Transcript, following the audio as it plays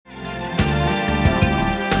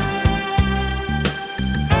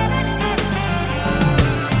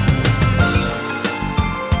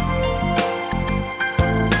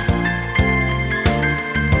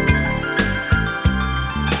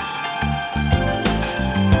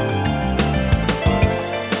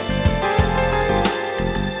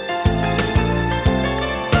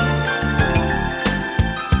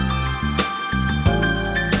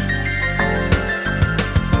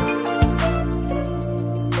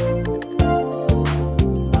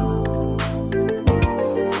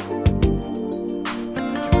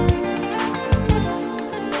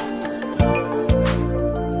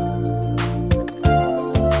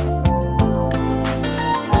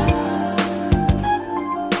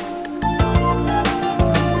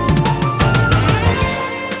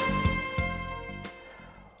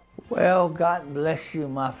God bless you,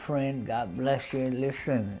 my friend. God bless you.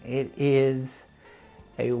 Listen, it is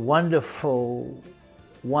a wonderful,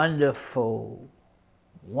 wonderful,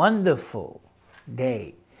 wonderful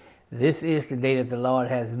day. This is the day that the Lord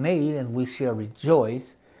has made, and we shall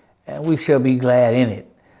rejoice, and we shall be glad in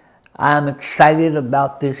it. I'm excited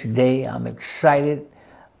about this day. I'm excited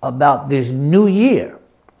about this new year,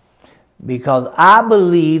 because I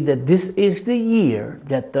believe that this is the year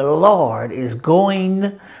that the Lord is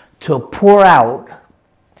going to pour out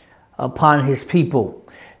upon his people.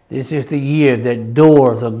 This is the year that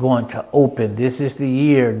doors are going to open. This is the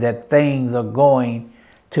year that things are going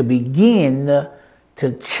to begin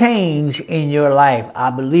to change in your life.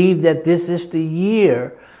 I believe that this is the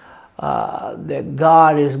year that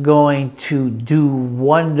God is going to do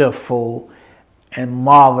wonderful and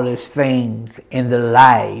marvelous things in the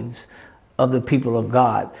lives of the people of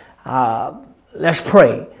God. Let's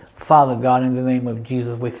pray. Father God, in the name of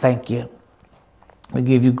Jesus, we thank you. We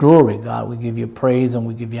give you glory, God. We give you praise and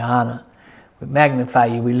we give you honor. We magnify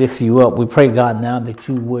you. We lift you up. We pray, God, now that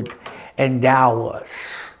you would endow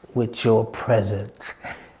us with your presence.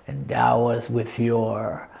 Endow us with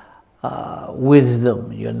your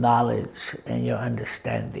wisdom, your knowledge, and your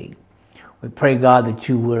understanding. We pray, God, that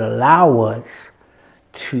you would allow us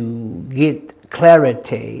to get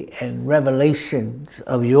clarity and revelations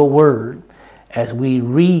of your word as we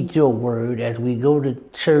read your word, as we go to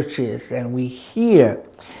churches and we hear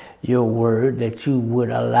your word, that you would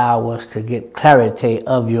allow us to get clarity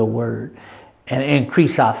of your word and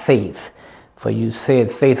increase our faith. For you said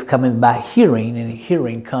faith cometh by hearing, and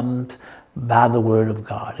hearing comes by the word of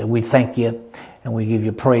God. And we thank you and we give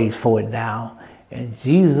you praise for it now. In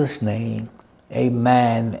Jesus' name,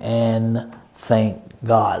 amen and thank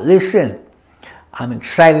God. Listen, I'm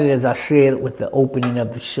excited, as I said with the opening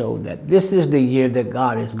of the show, that this is the year that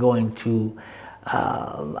God is going to,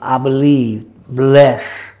 I believe,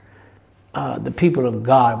 bless the people of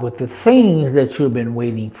God with the things that you've been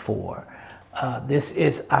waiting for. This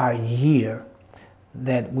is our year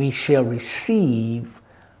that we shall receive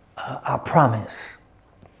our promise.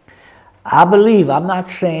 I believe, I'm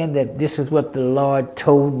not saying that this is what the Lord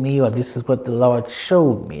told me or this is what the Lord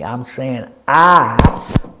showed me. I'm saying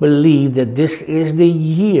I believe that this is the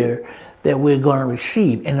year that we're going to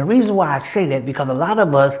receive. And the reason why I say that, because a lot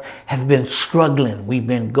of us have been struggling. We've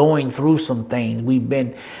been going through some things. We've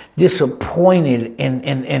been disappointed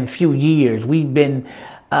in few years. We've been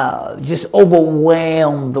just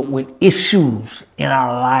overwhelmed with issues in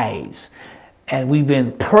our lives. And we've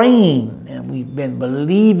been praying and we've been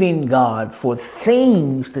believing God for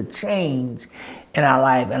things to change in our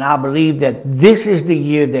life. And I believe that this is the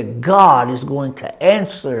year that God is going to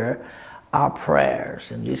answer our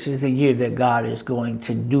prayers. And this is the year that God is going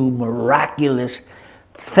to do miraculous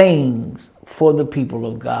things for the people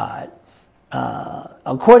of God.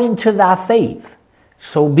 According to thy faith,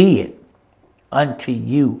 so be it unto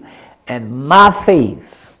you. And my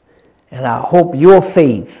faith, and I hope your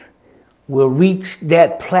faith, will reach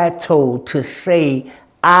that plateau to say,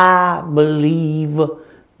 I believe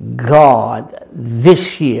God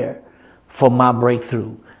this year for my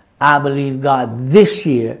breakthrough. I believe God this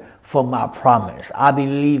year for my promise. I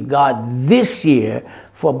believe God this year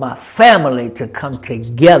for my family to come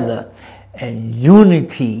together in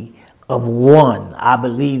unity of one. I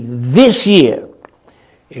believe this year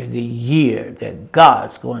is the year that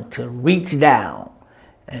God's going to reach down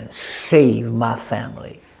and save my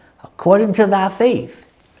family. According to thy faith,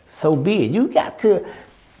 so be it. You got to,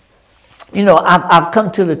 I've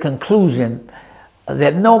come to the conclusion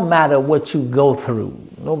that no matter what you go through,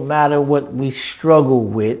 no matter what we struggle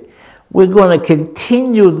with, we're going to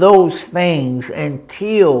continue those things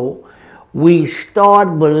until we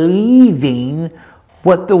start believing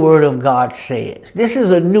what the Word of God says. This is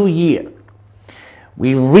a new year.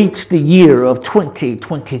 We reached the year of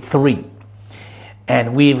 2023.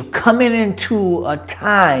 And we've come into a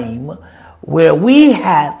time where we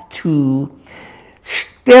have to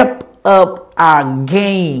step up our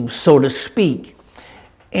game, so to speak,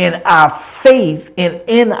 in our faith and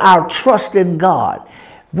in our trust in God.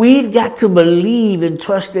 We've got to believe and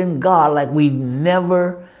trust in God like we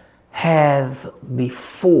never have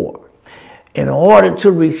before in order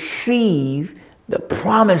to receive the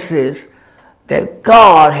promises that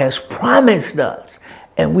God has promised us.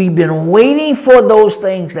 And we've been waiting for those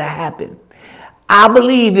things to happen. I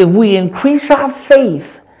believe if we increase our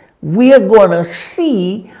faith, we are going to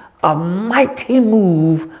see a mighty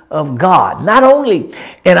move of God, not only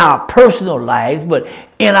in our personal lives, but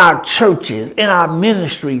in our churches, in our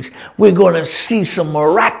ministries. We're going to see some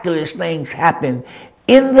miraculous things happen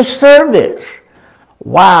in the service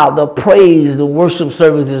While the praise, the worship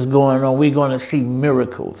service is going on, we're going to see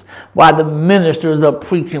miracles. While the ministers are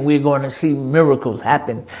preaching, we're going to see miracles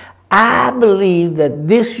happen. I believe that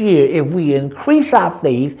this year, if we increase our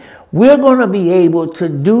faith, we're going to be able to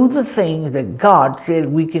do the things that God said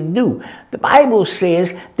we can do. The Bible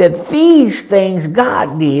says that these things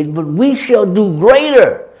God did, but we shall do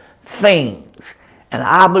greater things. And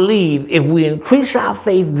I believe if we increase our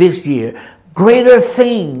faith this year, greater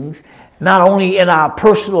things, not only in our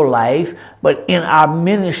personal life, but in our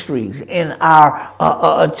ministries, in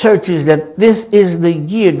our churches, that this is the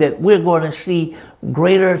year that we're going to see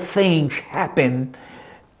greater things happen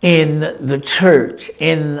in the church,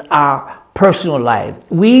 in our personal life.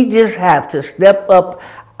 We just have to step up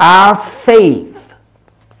our faith.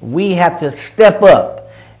 We have to step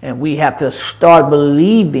up and we have to start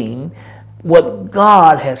believing what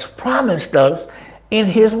God has promised us in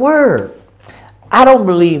His Word. I don't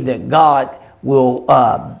believe that God will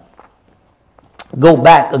go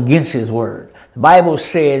back against His Word. The Bible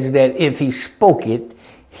says that if He spoke it,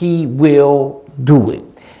 He will do it.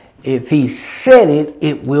 If He said it,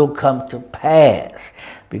 it will come to pass.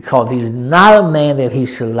 Because He's not a man that He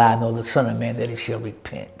shall lie, nor the Son of Man that He shall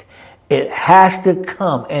repent. It has to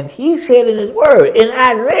come. And He said in His Word, in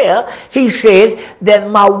Isaiah, He said that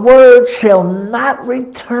my word shall not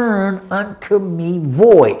return unto me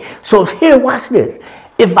void. So here, watch this.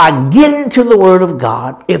 If I get into the Word of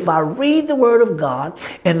God, if I read the Word of God,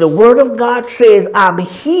 and the Word of God says I'm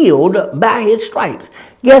healed by His stripes,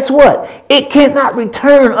 guess what? It cannot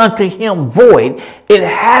return unto Him void. It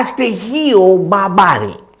has to heal my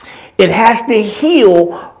body. It has to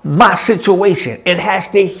heal my situation. It has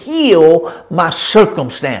to heal my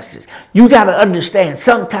circumstances. You got to understand,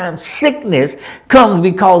 sometimes sickness comes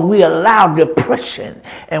because we allow depression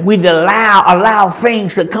and we allow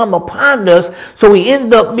things to come upon us, so we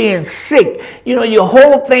end up being sick. You know, you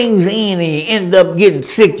hold things in and you end up getting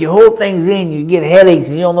sick. You hold things in, you get headaches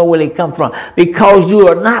and you don't know where they come from because you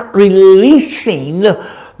are not releasing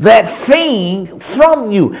that thing from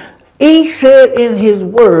you. He said in His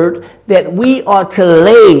Word that we are to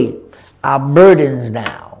lay our burdens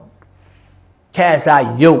down, cast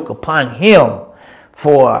our yoke upon Him,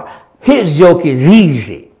 for His yoke is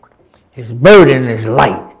easy, His burden is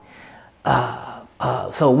light.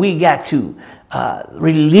 So we got to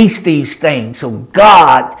release these things so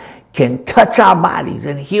God can touch our bodies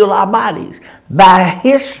and heal our bodies. By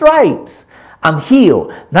His stripes, I'm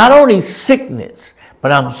healed. Not only sickness,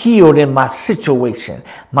 but I'm healed in my situation.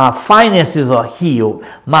 My finances are healed.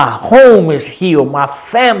 My home is healed. My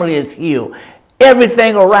family is healed.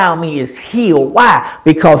 Everything around me is healed. Why?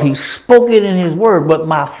 Because He spoke it in His Word. But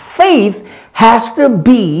my faith has to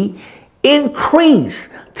be increased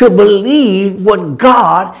to believe what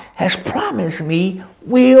God has promised me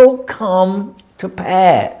will come to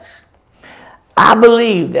pass. I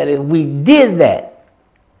believe that if we did that,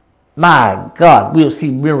 my God, we'll see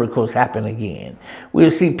miracles happen again. We'll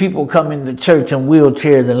see people come into church in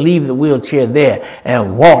wheelchairs and leave the wheelchair there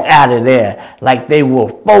and walk out of there like they were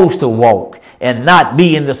supposed to walk and not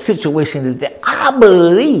be in the situation that I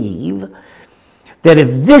believe that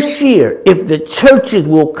if this year, if the churches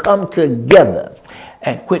will come together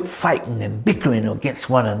and quit fighting and bickering against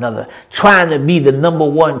one another, trying to be the number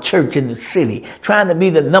one church in the city, trying to be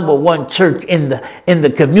the number one church in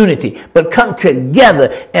the community, but come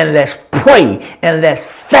together and let's pray and let's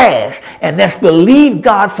fast and let's believe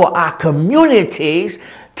God for our communities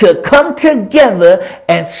to come together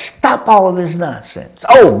and stop all of this nonsense.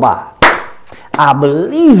 Oh my, I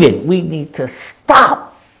believe it. We need to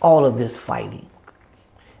stop all of this fighting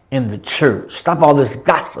in the church. Stop all this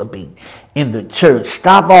gossiping in the church.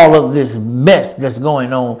 Stop all of this mess that's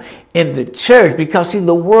going on in the church, because see,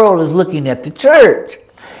 the world is looking at the church.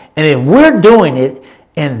 And if we're doing it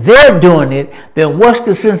and they're doing it, then what's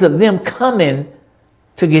the sense of them coming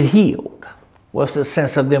to get healed? What's the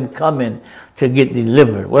sense of them coming to get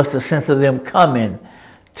delivered? What's the sense of them coming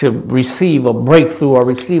to receive a breakthrough or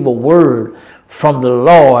receive a word from the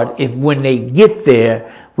Lord if when they get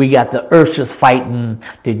there, we got the ushers fighting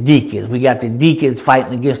the deacons. We got the deacons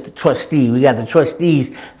fighting against the trustees. We got the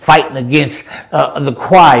trustees fighting against the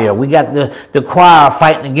choir. We got the choir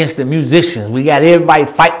fighting against the musicians. We got everybody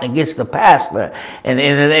fighting against the pastor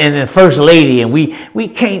and the first lady. And we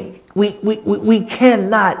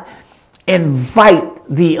cannot invite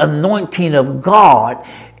the anointing of God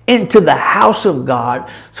into the house of God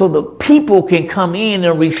so the people can come in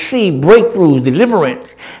and receive breakthroughs,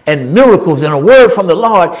 deliverance, and miracles and a word from the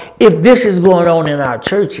Lord if this is going on in our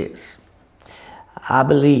churches. I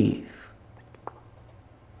believe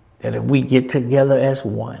that if we get together as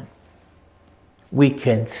one, we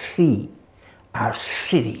can see our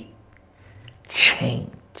city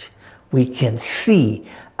change. We can see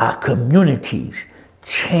our communities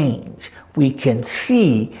change. We can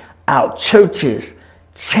see our churches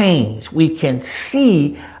change. We can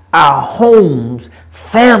see our homes,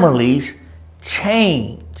 families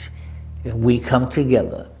change if we come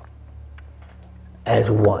together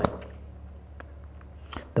as one.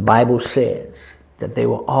 The Bible says that they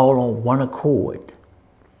were all on one accord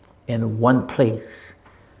in one place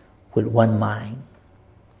with one mind.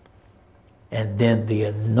 And then the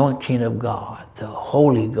anointing of God, the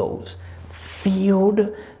Holy Ghost,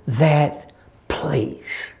 filled that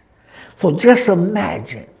place. So just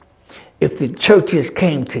imagine if the churches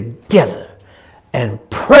came together and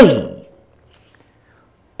prayed.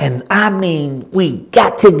 And I mean, we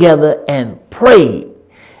got together and prayed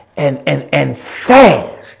and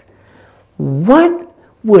fast. What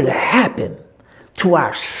would happen to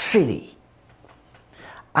our city?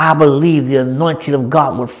 I believe the anointing of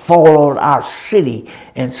God would fall on our city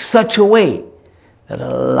in such a way that a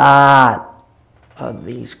lot of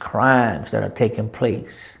these crimes that are taking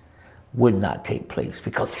place would not take place,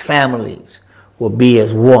 because families will be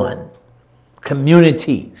as one.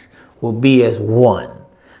 Communities will be as one.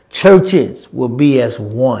 Churches will be as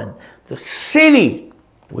one. The city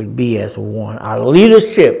would be as one. Our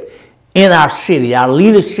leadership in our city, our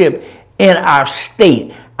leadership in our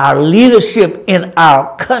state, our leadership in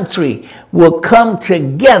our country will come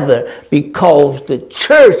together because the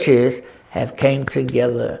churches have came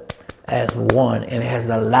together as one, and has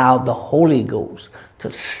allowed the Holy Ghost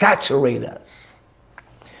to saturate us.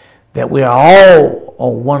 That we are all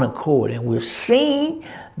on one accord, and we're seeing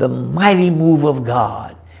the mighty move of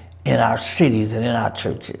God in our cities and in our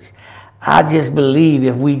churches. I just believe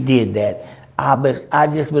if we did that, I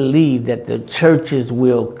just believe that the churches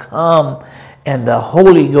will come and the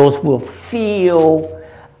Holy Ghost will fill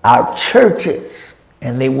our churches,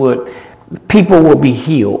 and people will be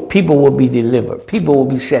healed, people will be delivered, people will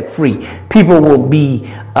be set free, people will be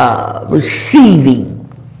receiving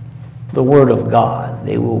the Word of God.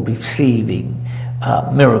 They will be receiving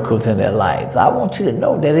miracles in their lives. I want you to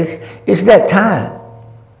know that it's that time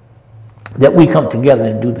that we come together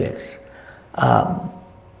and do this.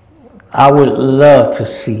 I would love to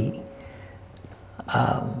see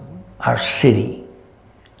our city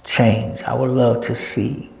change. I would love to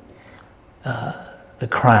see the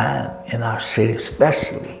crime in our city,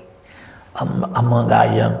 especially among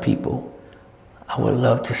our young people. I would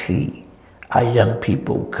love to see our young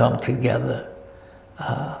people come together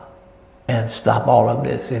and stop all of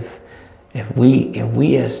this. If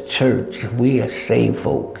we as church, if we as saved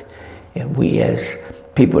folk, if we as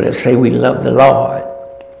people that say we love the Lord,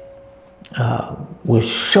 will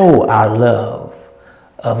show our love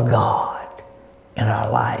of God in our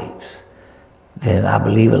lives, then I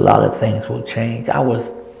believe a lot of things will change. I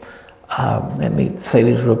was, let me say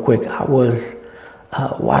this real quick. I was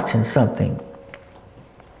watching something,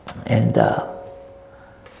 and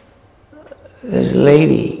this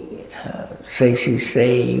lady say she's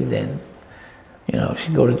saved, and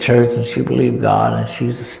she go to church and she believe God, and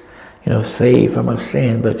she's saved from her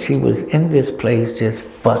sin, but she was in this place just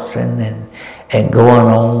fussing and going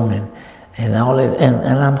on and all that, and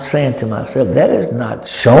I'm saying to myself, that is not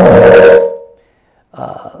showing.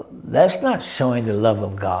 That's not showing the love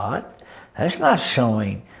of God. That's not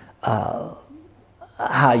showing how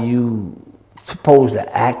you supposed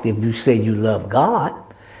to act if you say you love God.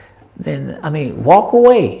 Then walk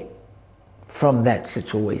away from that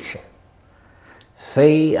situation.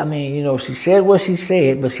 Say, she said what she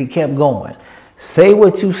said, but she kept going. Say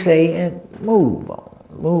what you say and move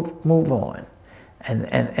on. Move on.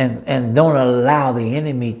 And don't allow the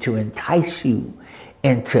enemy to entice you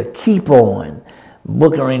and to keep on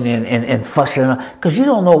bookering and fussing, because you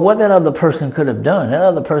don't know what that other person could have done. That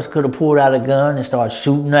other person could have pulled out a gun and started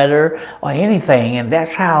shooting at her or anything, and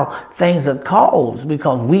that's how things are caused,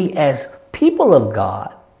 because we as people of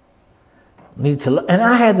God need to, and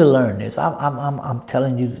I had to learn this. I'm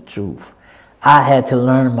telling you the truth. I had to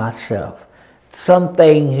learn myself. Some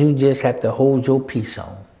things you just have to hold your peace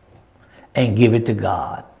on and give it to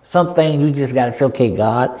God. Some things you just got to say, okay,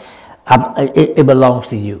 God, it belongs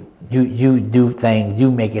to you. You do things,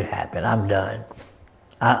 you make it happen. I'm done.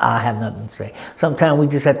 I have nothing to say. Sometimes we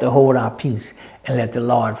just have to hold our peace and let the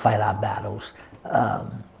Lord fight our battles.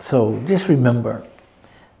 So just remember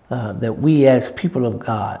that we as people of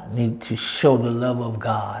God need to show the love of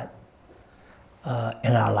God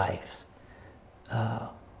in our lives.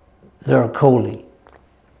 Zerah Coley,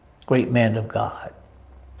 great man of God,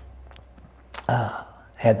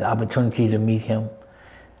 had the opportunity to meet him,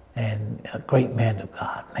 and a great man of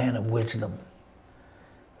God, man of wisdom,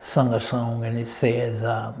 sung a song, and it says,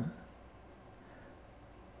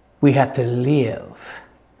 we have to live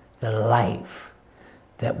the life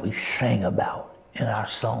that we sing about in our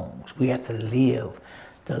songs. We have to live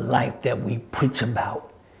the life that we preach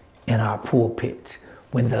about in our pulpits.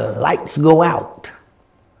 When the lights go out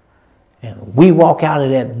and we walk out of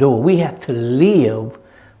that door, we have to live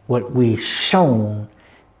what we shown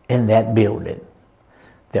in that building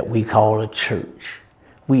that we call a church.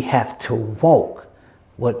 We have to walk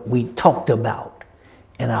what we talked about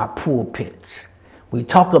in our pulpits. We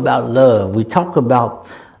talk about love. We talk about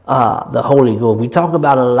the Holy Ghost. We talk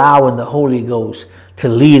about allowing the Holy Ghost to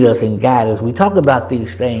lead us and guide us. We talk about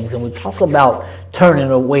these things, and we talk about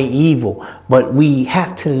turning away evil, but we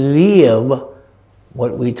have to live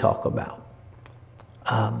what we talk about.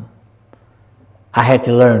 I had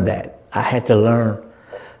to learn that. I had to learn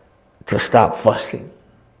to stop fussing.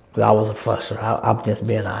 Because I was a fusser. I'm just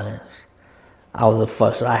being honest. I was a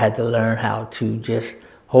fusser. I had to learn how to just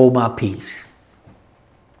hold my peace.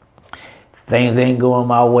 If things ain't going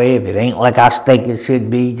my way, if it ain't like I think it should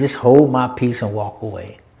be, just hold my peace and walk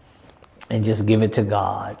away. And just give it to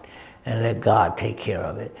God and let God take care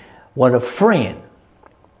of it. What a friend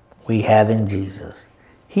we have in Jesus.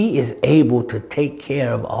 He is able to take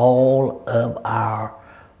care of all of our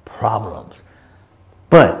problems.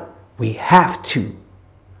 But we have to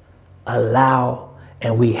allow,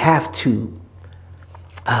 and we have to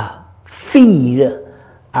feed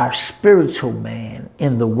our spiritual man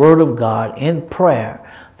in the Word of God, in prayer,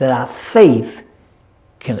 that our faith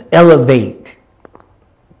can elevate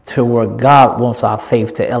to where God wants our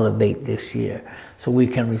faith to elevate this year, so we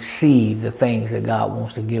can receive the things that God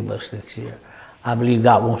wants to give us this year. I believe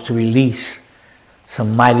God wants to release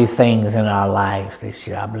some mighty things in our lives this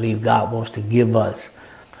year. I believe God wants to give us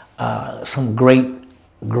some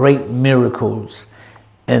great miracles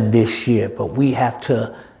in this year. But we have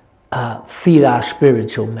to feed our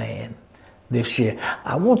spiritual man this year.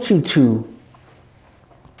 I want you to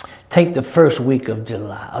take the first week of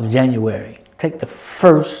January. Take the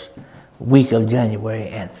first week of January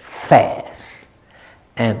and fast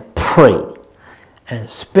and pray and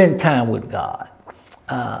spend time with God.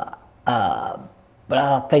 But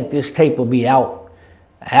I think this tape will be out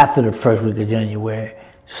after the first week of January.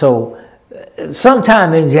 So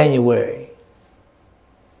sometime in January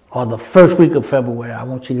or the first week of February, I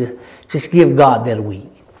want you to just give God that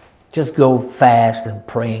week. Just go fast and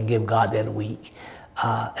pray and give God that week.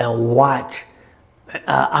 And watch.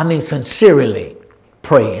 Sincerely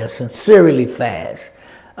pray and sincerely fast.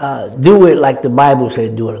 Do it like the Bible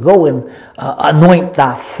said do it. Go and anoint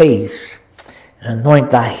thy face, and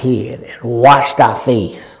anoint thy head, and wash thy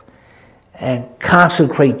face, and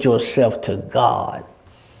consecrate yourself to God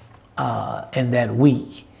in that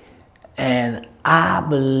week. And I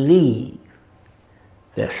believe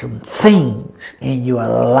that some things in your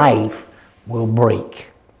life will break.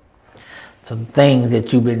 Some things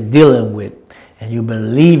that you've been dealing with and you've been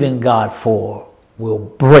believing God for will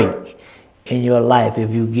break in your life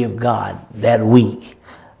if you give God that week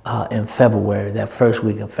in February, that first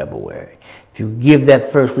week in February. If you give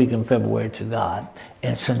that first week in February to God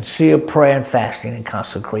in sincere prayer and fasting and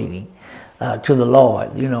consecrating to the Lord,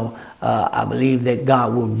 I believe that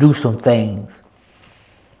God will do some things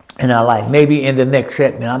in our life. Maybe in the next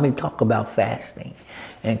segment, I may talk about fasting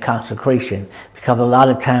and consecration, because a lot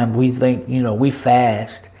of times we think, we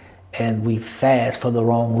fast, and we fast for the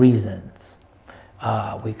wrong reasons.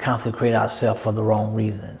 We consecrate ourselves for the wrong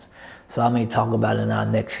reasons. So I may talk about in our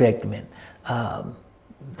next segment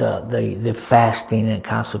the fasting and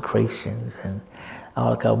consecrations, and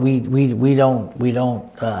we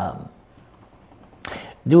don't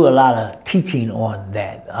do a lot of teaching on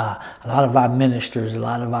that. A lot of our ministers, a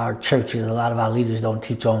lot of our churches, a lot of our leaders don't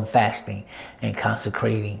teach on fasting and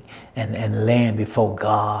consecrating and laying before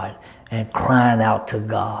God and crying out to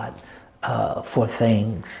God for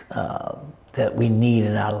things that we need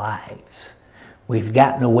in our lives. We've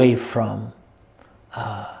gotten away from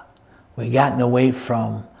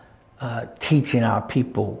teaching our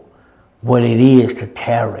people what it is to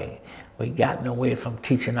tarry. We've gotten away from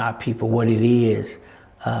teaching our people what it is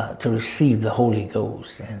to receive the Holy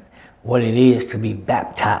Ghost, and what it is to be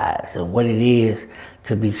baptized, and what it is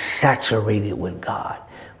to be saturated with God.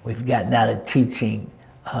 We've gotten out of teaching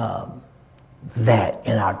that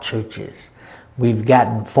in our churches. We've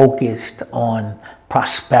gotten focused on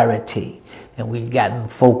prosperity, and we've gotten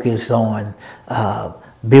focused on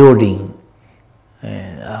building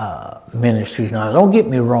and ministries. Now, don't get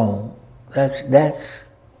me wrong. That's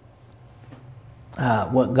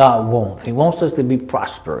what God wants. He wants us to be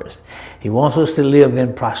prosperous. He wants us to live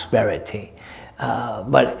in prosperity.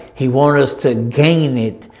 But He wants us to gain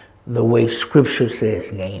it the way Scripture says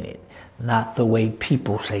gain it, not the way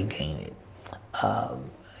people say gain it.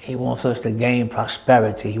 He wants us to gain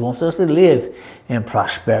prosperity. He wants us to live in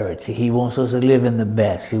prosperity. He wants us to live in the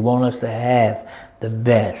best. He wants us to have the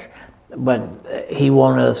best. But he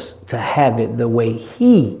wants us to have it the way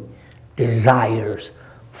he desires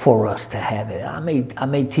for us to have it. I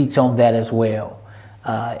may teach on that as well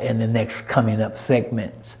in the next coming up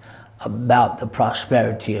segments about the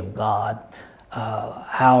prosperity of God,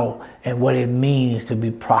 how and what it means to be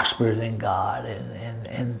prosperous in God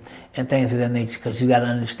and things of that nature. Because you got to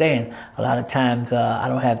understand, a lot of times, I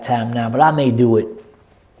don't have time now, but I may do it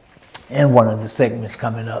in one of the segments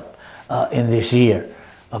coming up in this year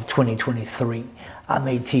of 2023. I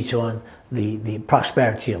may teach on the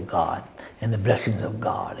prosperity of God and the blessings of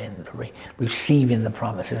God and receiving the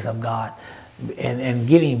promises of God and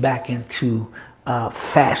getting back into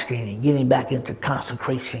fasting and getting back into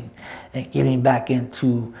consecration and getting back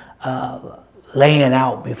into laying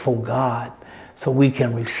out before God so we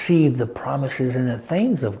can receive the promises and the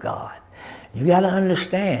things of God. You got to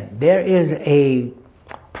understand, there is a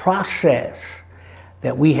process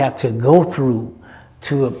that we have to go through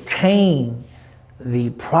to obtain the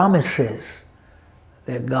promises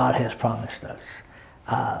that God has promised us.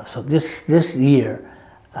 So this year,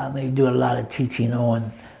 I may do a lot of teaching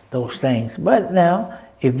on those things. But now,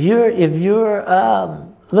 if you're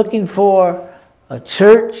looking for a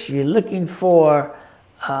church, you're looking for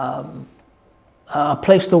a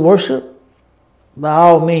place to worship, by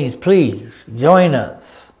all means, please join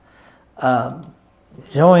us.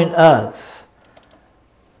 Join us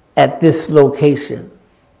at this location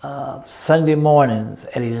Sunday mornings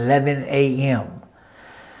at 11 a.m.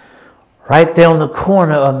 right there on the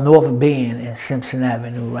corner of North Bend and Simpson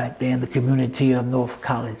Avenue, right there in the community of North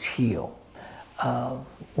College Hill.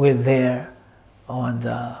 We're there on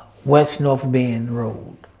the West North Bend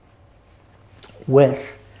Road.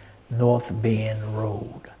 West North Bend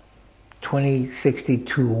Road.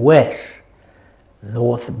 2062 West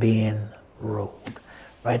North Bend Road.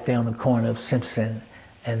 Right there on the corner of Simpson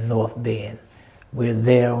and North Bend. We're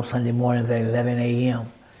there on Sunday mornings at 11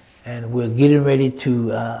 a.m. And we're getting ready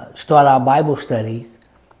to start our Bible studies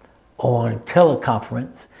on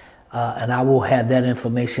teleconference. And I will have that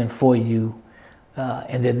information for you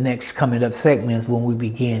in the next coming up segments when we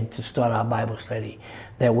begin to start our Bible study.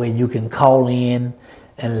 That way you can call in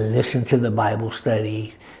and listen to the Bible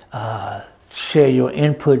study, share your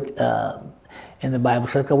input in the Bible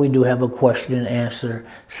study. Because we do have a question and answer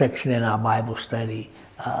section in our Bible study.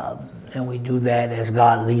 And we do that as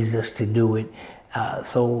God leads us to do it.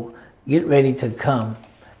 So get ready to come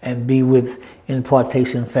and be with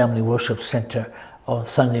Impartation Family Worship Center on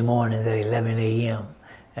Sunday mornings at 11 a.m.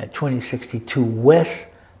 at 2062 West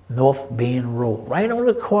North Bend Road, right on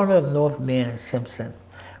the corner of North Bend and Simpson.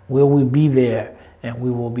 Will we be there, and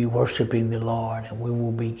we will be worshiping the Lord, and we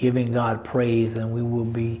will be giving God praise, and we will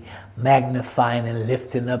be magnifying and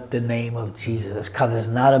lifting up the name of Jesus, because it's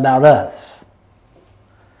not about us.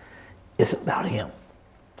 It's about him.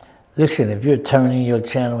 Listen, if you're turning your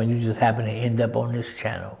channel and you just happen to end up on this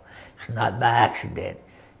channel, it's not by accident.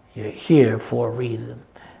 You're here for a reason.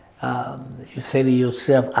 You say to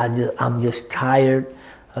yourself, I'm just tired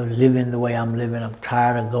of living the way I'm living. I'm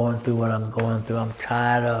tired of going through what I'm going through. I'm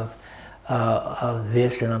tired of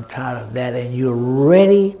this and I'm tired of that. And you're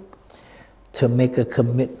ready to make a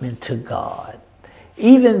commitment to God.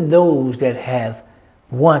 Even those that have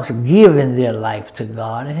once given their life to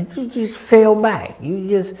God and you just fell back. You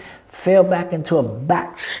just fell back into a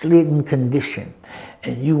backslidden condition.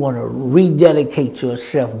 And you want to rededicate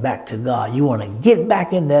yourself back to God. You want to get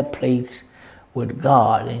back in that place with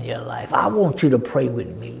God in your life. I want you to pray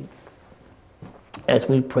with me as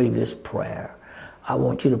we pray this prayer. I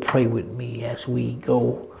want you to pray with me as we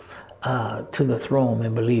go to the throne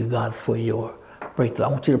and believe God for your breakthrough. I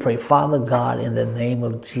want you to pray, Father God, in the name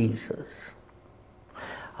of Jesus,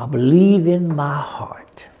 I believe in my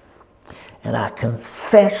heart and I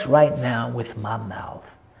confess right now with my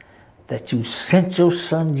mouth that you sent your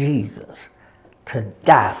son Jesus to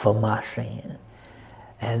die for my sin.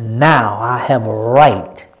 And now I have a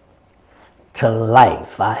right to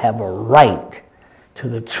life. I have a right to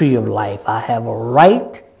the tree of life. I have a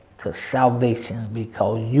right to salvation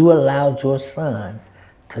because you allowed your son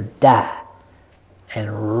to die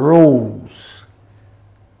and rose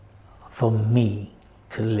for me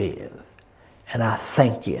to live. And I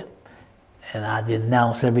thank you. And I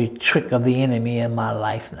denounce every trick of the enemy in my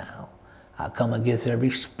life now. I come against every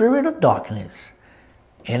spirit of darkness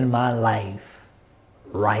in my life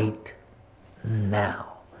right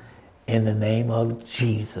now. In the name of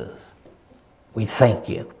Jesus, we thank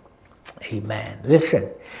you Amen.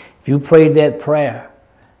 Listen, if you prayed that prayer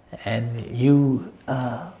and you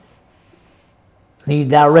need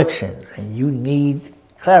directions and you need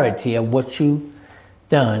clarity of what you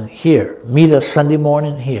done here, meet us Sunday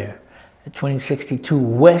morning here at 2062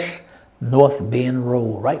 West North Bend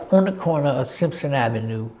Road, right on the corner of Simpson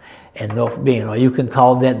Avenue and North Bend. Or you can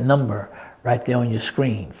call that number right there on your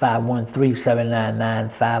screen,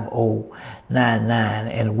 513-799-5099,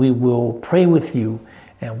 and we will pray with you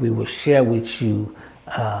and we will share with you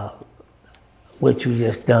what you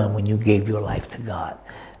just done when you gave your life to God.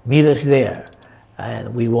 Meet us there,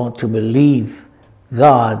 and we want to believe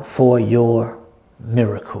God for your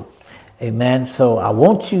miracle. Amen. So I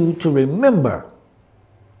want you to remember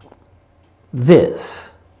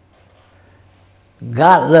this.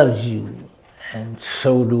 God loves you, and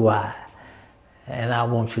so do I. And I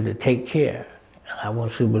want you to take care. And I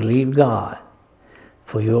want you to believe God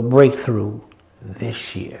for your breakthrough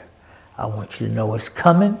this year. I want you to know it's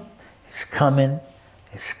coming, it's coming,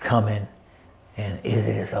 it's coming, and it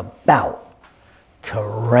is about to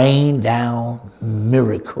rain down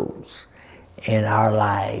miracles in our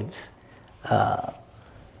lives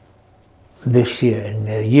this year. In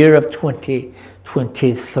the year of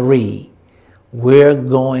 2023, we're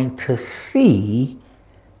going to see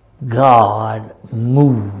God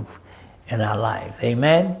move in our lives.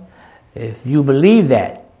 Amen? If you believe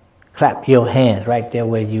that, clap your hands right there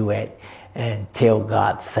where you at and tell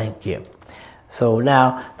God thank you. So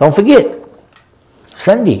now, don't forget,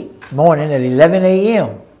 Sunday morning at 11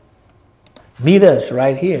 a.m., meet us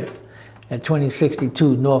right here at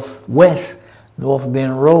 2062 Northwest North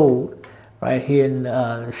Bend Road, right here in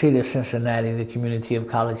the city of Cincinnati, the community of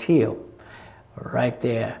College Hill. Right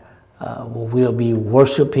there, where we'll be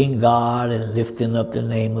worshiping God and lifting up the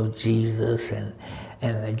name of Jesus and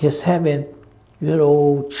just having good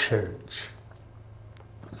old church.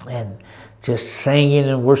 And just singing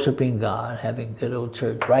and worshiping God, having good old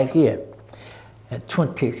church right here at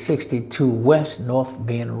 2062 West North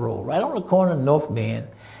Bend Road, right on the corner of North Bend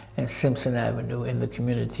and Simpson Avenue in the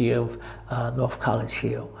community of North College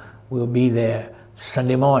Hill. We'll be there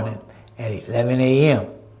Sunday morning at 11 a.m.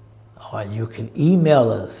 Or you can email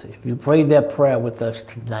us. If you prayed that prayer with us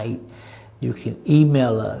tonight, you can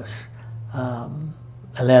email us and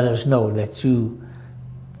let us know that you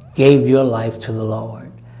gave your life to the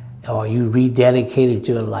Lord or you rededicated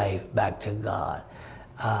your life back to God.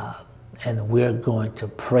 And we're going to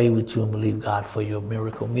pray with you and believe God for your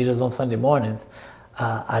miracle. Meet us on Sunday mornings.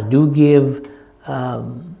 I do give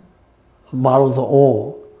bottles of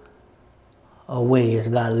oil away as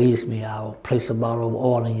God leads me. I'll place a bottle of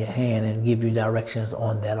oil in your hand and give you directions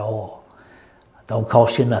on that oil. Don't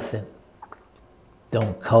cost you nothing.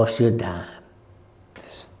 Don't cost you a dime.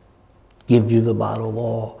 Just give you the bottle of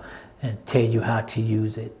oil and tell you how to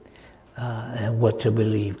use it and what to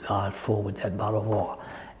believe God for with that bottle of oil.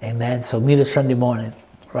 Amen. So meet us Sunday morning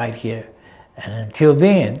right here. And until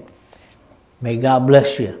then, may God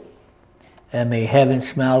bless you and may heaven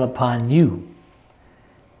smile upon you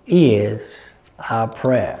is our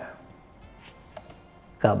prayer.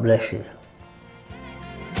 God bless you.